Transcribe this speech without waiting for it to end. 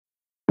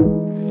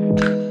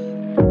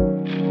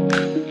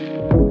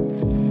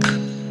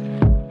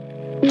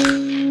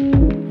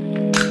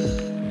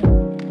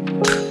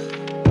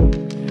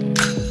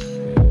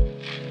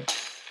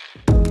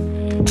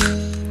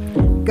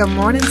Good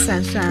morning,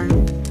 sunshine.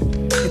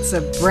 It's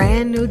a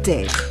brand new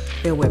day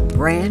filled with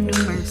brand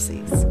new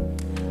mercies.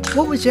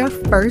 What was your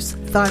first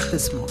thought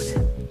this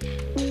morning?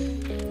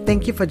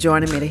 Thank you for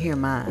joining me to hear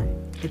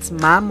mine. It's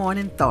My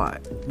Morning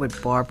Thought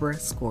with Barbara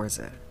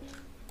Scorza.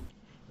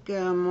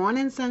 Good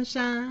morning,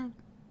 sunshine.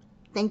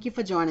 Thank you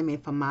for joining me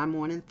for My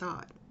Morning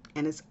Thought.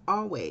 And as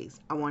always,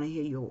 I want to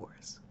hear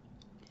yours.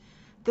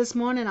 This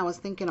morning I was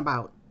thinking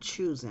about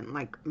choosing,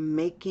 like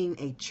making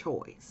a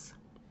choice.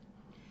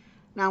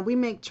 Now, we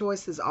make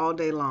choices all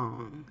day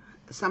long.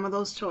 Some of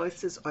those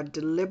choices are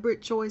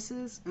deliberate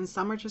choices, and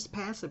some are just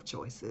passive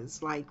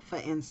choices. Like, for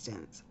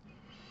instance,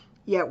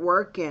 you're at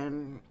work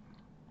and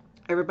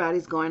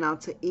everybody's going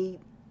out to eat,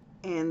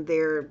 and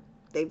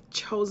they've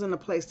chosen a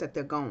place that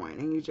they're going,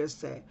 and you just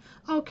say,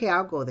 okay,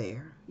 I'll go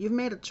there. You've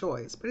made a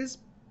choice, but it's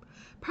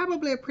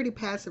probably a pretty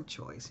passive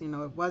choice. You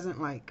know, it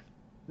wasn't like,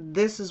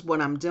 this is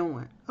what I'm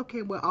doing.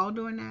 Okay, we're all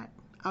doing that.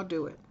 I'll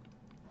do it.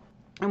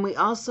 And we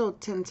also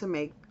tend to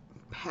make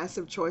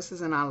passive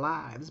choices in our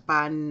lives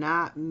by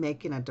not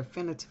making a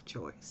definitive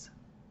choice.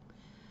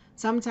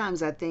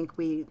 Sometimes I think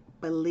we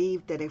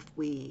believe that if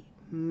we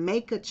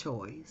make a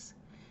choice,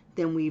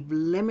 then we've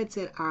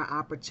limited our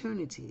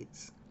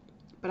opportunities.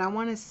 But I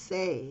want to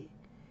say,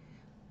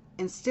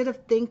 instead of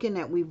thinking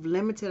that we've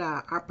limited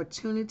our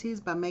opportunities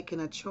by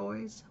making a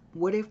choice,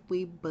 what if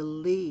we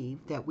believe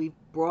that we've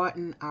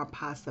broadened our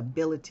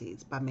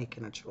possibilities by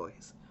making a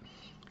choice?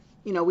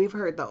 You know, we've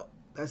heard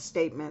the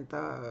statement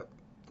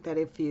that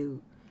if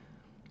you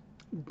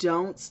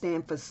don't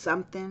stand for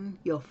something,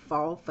 you'll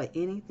fall for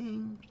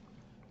anything.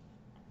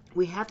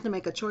 We have to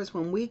make a choice.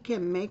 When we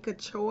can make a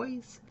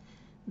choice,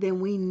 then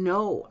we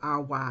know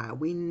our why.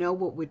 We know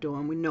what we're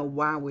doing. We know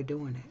why we're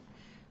doing it,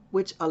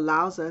 which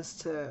allows us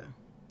to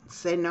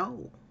say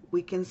no.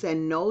 We can say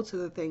no to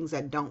the things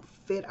that don't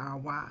fit our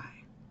why.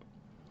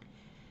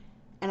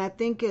 And I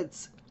think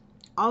it's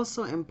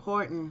also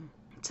important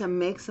to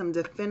make some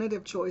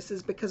definitive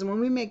choices, because when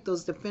we make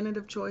those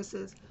definitive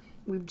choices,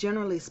 we've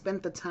generally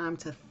spent the time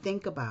to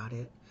think about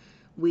it.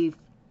 We've,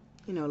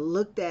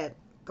 looked at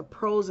the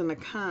pros and the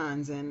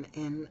cons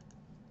and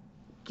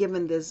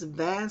given this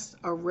vast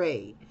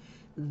array.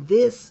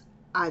 This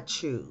I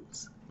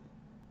choose.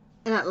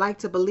 And I'd like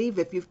to believe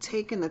if you've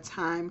taken the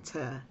time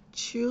to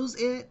choose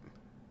it,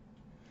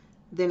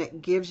 then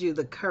it gives you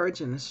the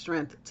courage and the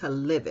strength to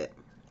live it.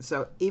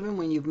 So even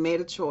when you've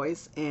made a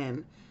choice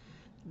and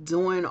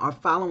doing or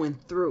following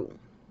through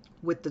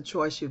with the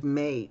choice you've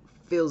made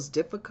feels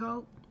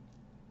difficult,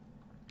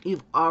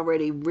 you've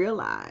already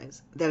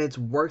realized that it's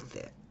worth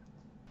it.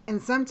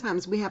 And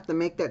sometimes we have to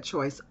make that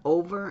choice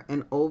over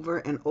and over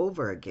and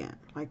over again.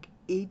 Like,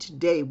 each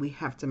day we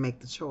have to make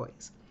the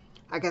choice.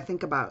 Like, I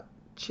think about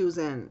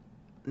choosing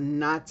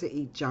not to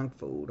eat junk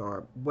food,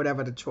 or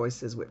whatever the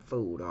choice is with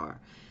food, or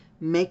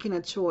making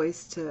a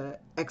choice to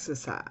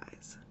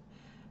exercise.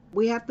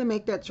 We have to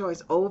make that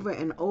choice over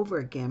and over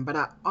again. But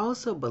I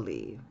also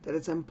believe that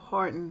it's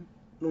important,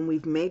 when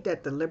we've made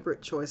that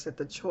deliberate choice, that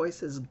the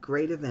choice is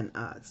greater than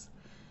us.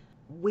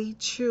 We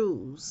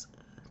choose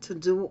to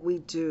do what we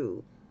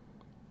do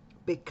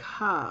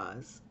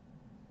because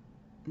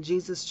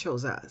Jesus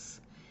chose us,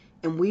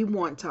 and we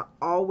want to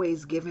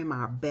always give him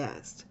our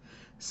best.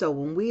 So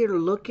when we are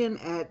looking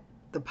at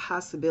the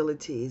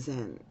possibilities,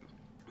 and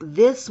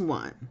this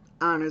one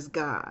honors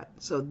God,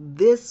 so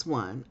this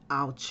one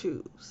I'll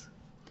choose,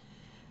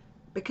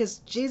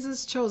 because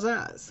Jesus chose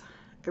us.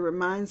 It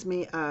reminds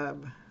me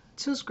of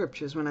two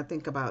scriptures when I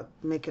think about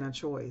making a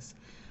choice.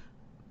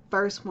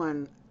 First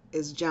one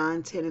is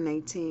John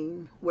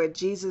 10:18, where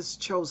Jesus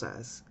chose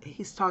us.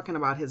 He's talking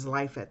about his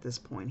life at this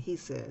point. He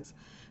says,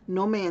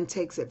 "No man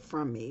takes it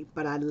from me,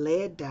 but I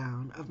lay it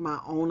down of my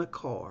own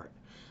accord.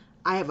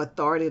 I have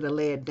authority to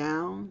lay it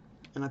down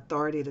and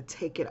authority to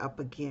take it up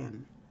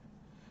again.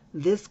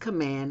 This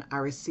command I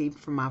received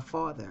from my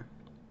Father."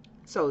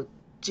 So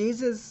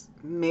Jesus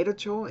made a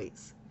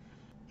choice.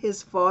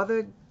 His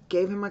Father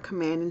gave him a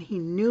command, and he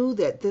knew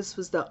that this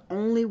was the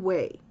only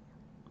way.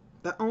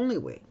 The only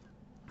way.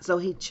 So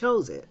he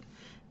chose it.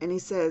 And he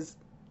says,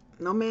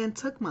 no man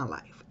took my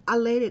life. I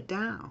laid it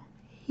down.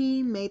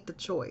 He made the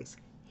choice.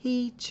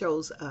 He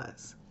chose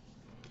us.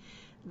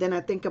 Then I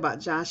think about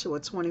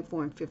Joshua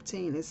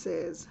 24:15. It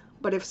says,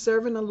 "But if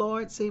serving the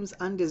Lord seems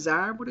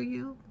undesirable to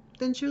you,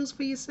 then choose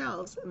for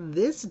yourselves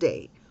this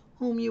day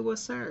whom you will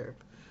serve,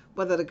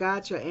 whether the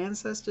gods your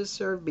ancestors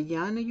served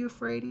beyond the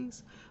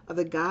Euphrates, or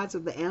the gods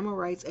of the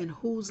Amorites in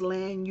whose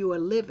land you are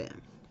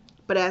living.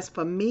 But as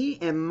for me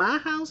and my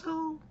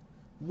household,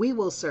 we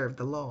will serve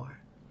the Lord."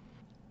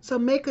 So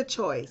make a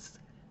choice.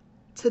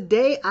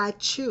 Today I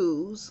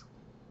choose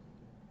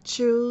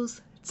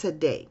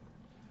today.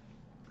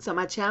 So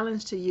my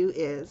challenge to you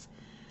is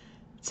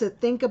to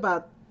think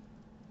about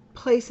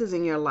places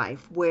in your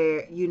life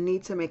where you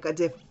need to make a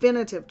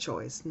definitive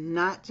choice,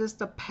 not just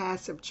a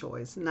passive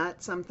choice,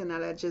 not something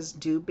that I just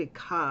do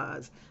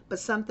because, but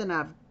something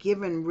I've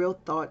given real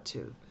thought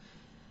to.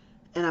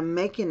 And I'm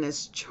making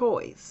this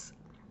choice.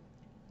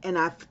 And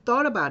I've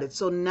thought about it.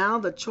 So now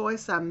the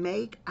choice I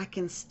make, I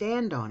can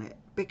stand on it.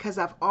 because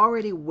I've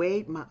already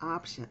weighed my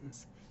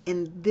options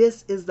and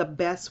this is the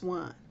best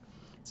one.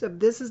 So if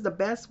this is the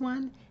best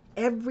one,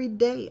 every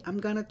day I'm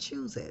going to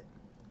choose it.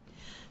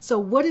 So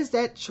what is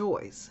that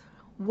choice?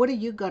 What are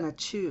you going to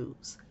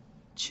choose?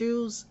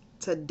 Choose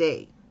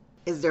today.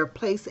 Is there a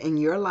place in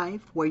your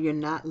life where you're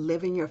not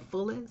living your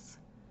fullest?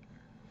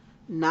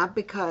 Not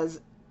because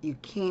you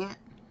can't,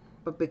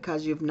 but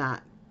because you've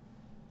not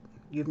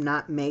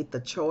made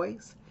the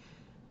choice.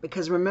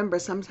 Because remember,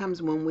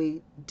 sometimes when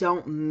we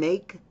don't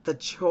make the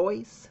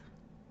choice,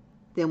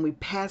 then we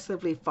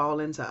passively fall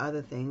into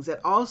other things.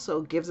 It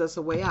also gives us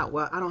a way out.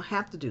 Well, I don't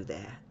have to do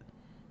that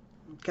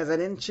because I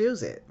didn't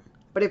choose it.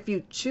 But if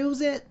you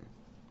choose it,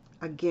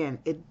 again,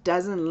 it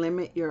doesn't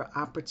limit your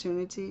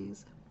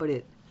opportunities, but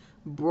it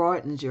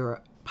broadens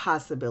your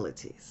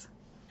possibilities.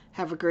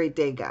 Have a great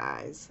day,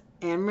 guys.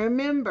 And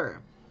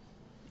remember,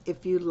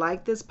 if you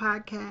like this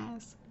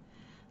podcast,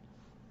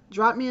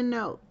 drop me a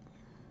note.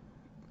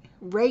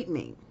 Rate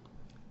me.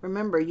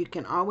 Remember, you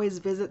can always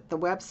visit the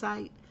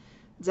website,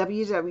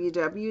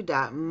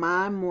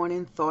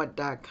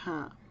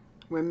 www.mymorningthought.com.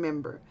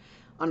 Remember,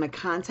 on the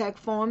contact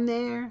form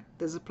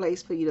there's a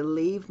place for you to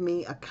leave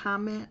me a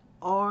comment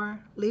or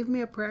leave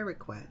me a prayer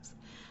request.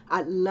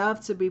 I'd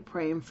love to be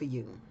praying for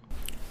you.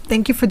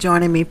 Thank you for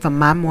joining me for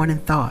My Morning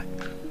Thought.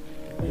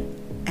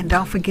 And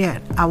don't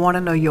forget, I want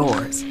to know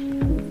yours.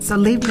 So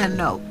leave me a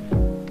note.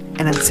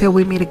 And until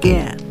we meet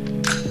again,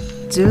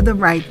 do the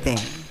right thing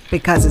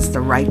because it's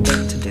the right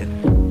thing to do.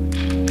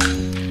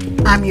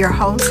 I'm your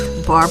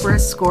host, Barbara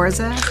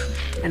Scorza,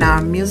 and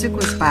our music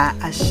was by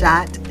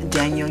Ashat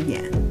Daniel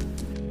Yen.